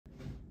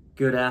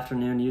Good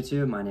afternoon,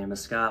 YouTube. My name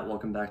is Scott.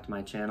 Welcome back to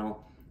my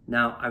channel.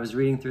 Now, I was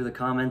reading through the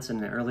comments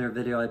in an earlier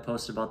video I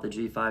posted about the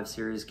G5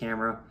 series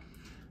camera.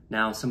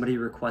 Now, somebody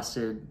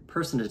requested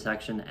person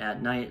detection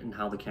at night and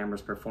how the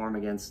cameras perform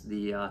against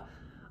the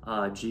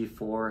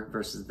G4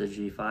 versus the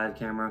G5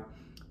 camera.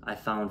 I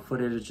found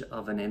footage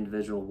of an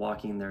individual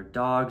walking their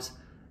dogs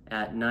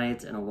at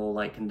night in a low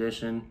light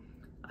condition.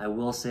 I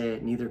will say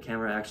neither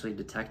camera actually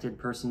detected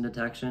person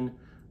detection,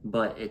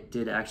 but it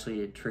did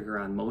actually trigger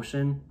on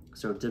motion.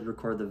 So it did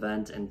record the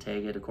vent and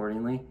tag it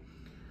accordingly.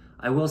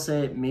 I will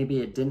say maybe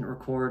it didn't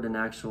record an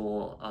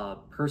actual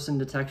person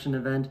detection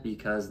event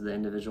because the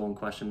individual in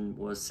question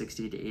was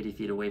 60 to 80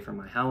 feet away from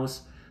my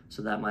house.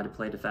 So that might have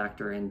played a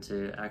factor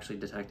into actually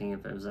detecting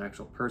if it was an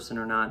actual person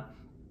or not.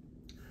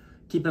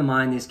 Keep in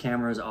mind these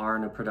cameras are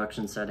in a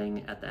production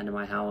setting at the end of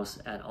my house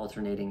at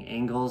alternating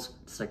angles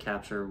to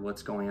capture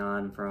what's going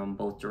on from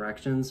both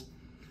directions.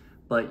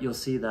 But you'll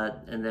see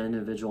that in the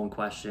individual in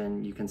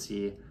question, you can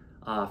see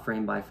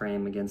frame by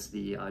frame against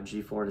the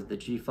G4 to the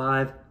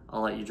G5.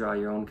 I'll let you draw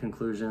your own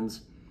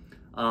conclusions.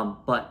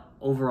 But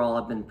overall,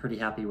 I've been pretty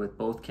happy with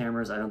both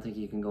cameras. I don't think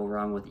you can go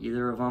wrong with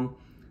either of them.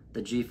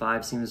 The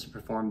G5 seems to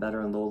perform better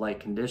in low light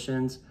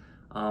conditions,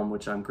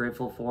 which I'm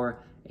grateful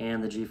for.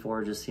 And the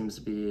G4 just seems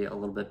to be a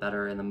little bit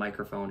better in the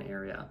microphone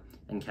area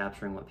and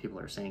capturing what people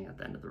are saying at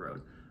the end of the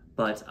road.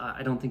 But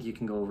I don't think you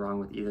can go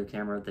wrong with either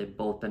camera. They've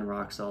both been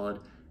rock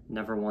solid.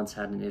 Never once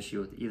had an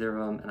issue with either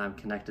of them, and I'm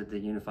connected to the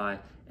Unifi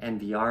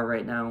NVR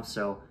right now,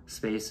 so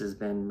space has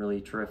been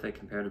really terrific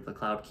compared to the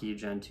Cloud Key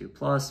Gen 2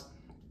 Plus.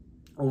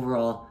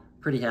 Overall,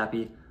 pretty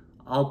happy.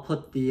 I'll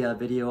put the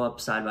video up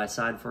side by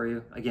side for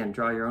you. Again,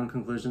 draw your own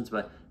conclusions,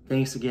 but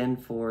thanks again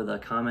for the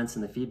comments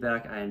and the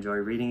feedback. I enjoy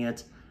reading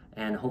it,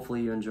 and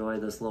hopefully you enjoy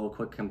this little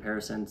quick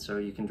comparison so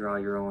you can draw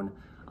your own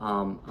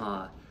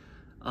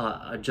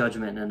a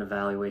judgment and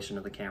evaluation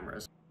of the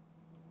cameras.